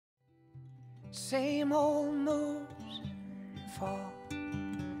Same old moves for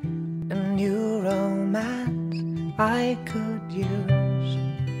a new romance I could use.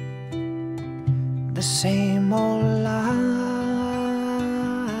 The same old lies,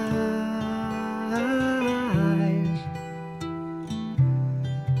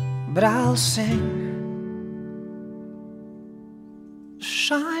 but I'll sing.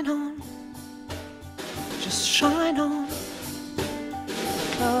 Shine on, just shine on.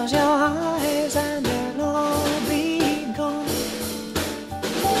 Close your eyes and they'll all be gone.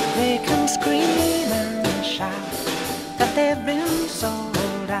 They can scream and shout that they've been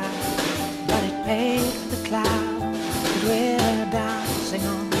sold out, but it paid for the cloud that we're dancing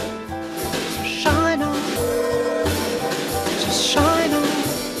on. So shine on, just shine on,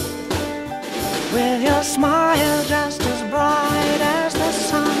 with your smile just as bright as the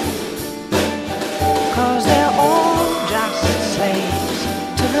sun. 'Cause they're all just slaves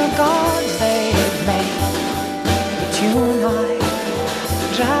to the gods they've made, but you and I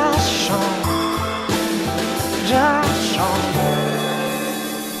just shone, just shone.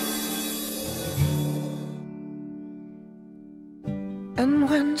 And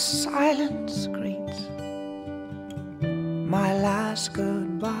when silence greets my last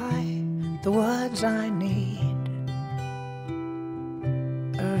goodbye, the words I need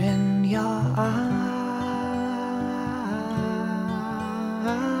are in your eyes.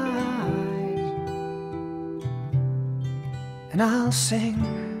 And I'll sing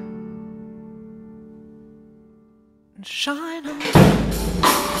and shine on.